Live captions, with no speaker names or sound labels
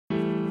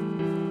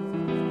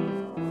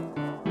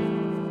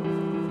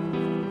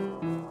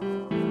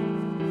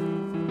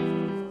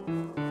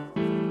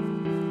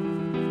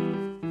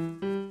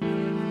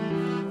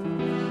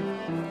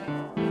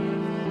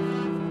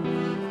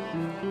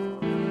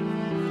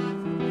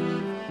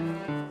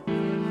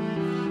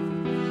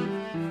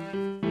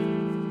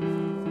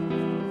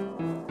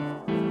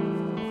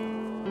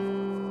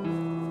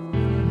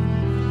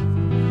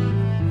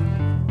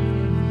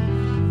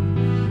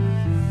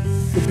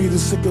weed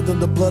is sicker than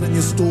the blood in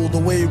your stool. The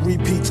way it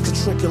repeats could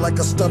trick you like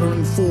a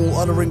stuttering fool,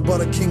 uttering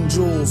butter king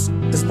jewels.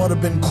 His mother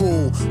been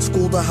cool,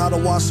 schooled her how to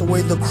wash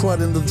away the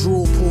crud in the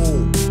drool pool.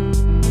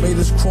 Made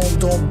his chrome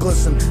dome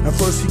glisten. At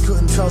first he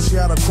couldn't tell she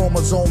had a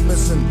chromosome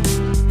missing.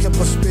 Kept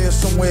a spear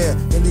somewhere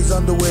in these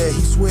underwear.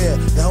 He swear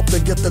to help her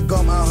get the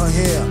gum out her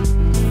hair.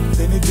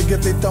 They need to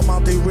get their thumb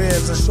out their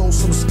rears and show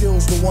some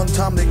skills the one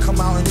time they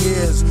come out in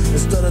years.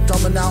 Instead of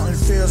dumbing out in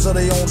fears of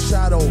their own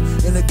shadow.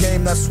 In a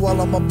game that swell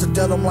them up to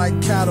dead them like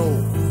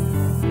cattle.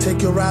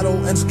 Take your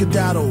rattle and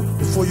skedaddle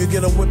before you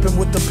get a whipping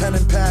with the pen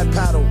and pad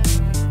paddle.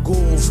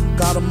 Ghouls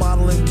got a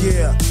model in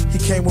gear. He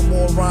came with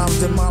more rhymes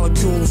than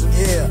molecules in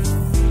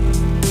air.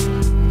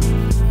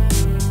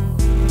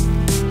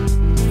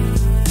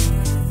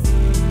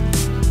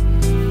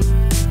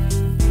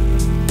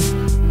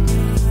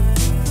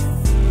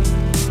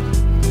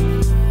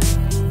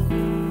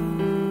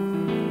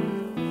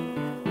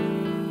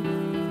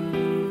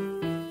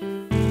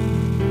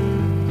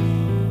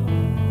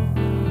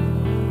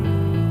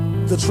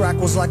 The track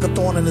was like a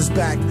thorn in his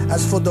back.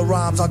 As for the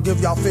rhymes, I'll give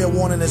y'all fair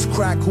warning, it's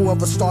crack.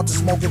 Whoever starts to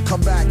smoke it,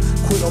 come back.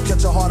 Quit or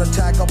catch a heart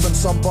attack up in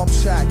some bum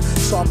shack,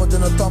 sharper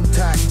than a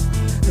thumbtack.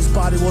 His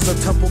body was a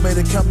temple made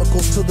of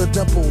chemicals to the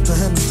dimple. To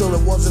him still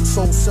it wasn't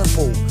so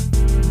simple.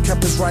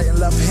 Kept his right and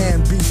left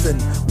hand beefing,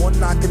 one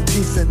knocking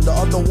teeth in, the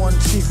other one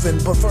chiefing.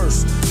 But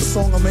first, the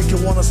song'll make you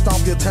wanna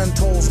stomp your 10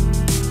 toes.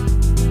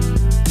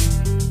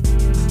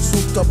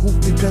 Souped up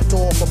hoopty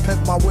pinto off a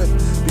pimp my whip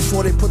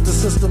before they put the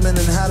system in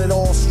and had it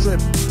all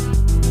stripped.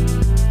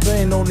 There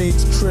ain't no need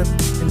to trip.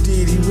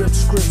 Indeed, he ripped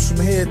scripts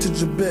from here to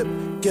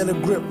Jabip. Get a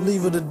grip,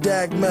 leave it a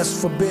dag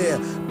mess for bear.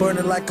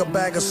 Burning like a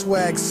bag of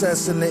swag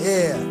cess in the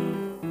air.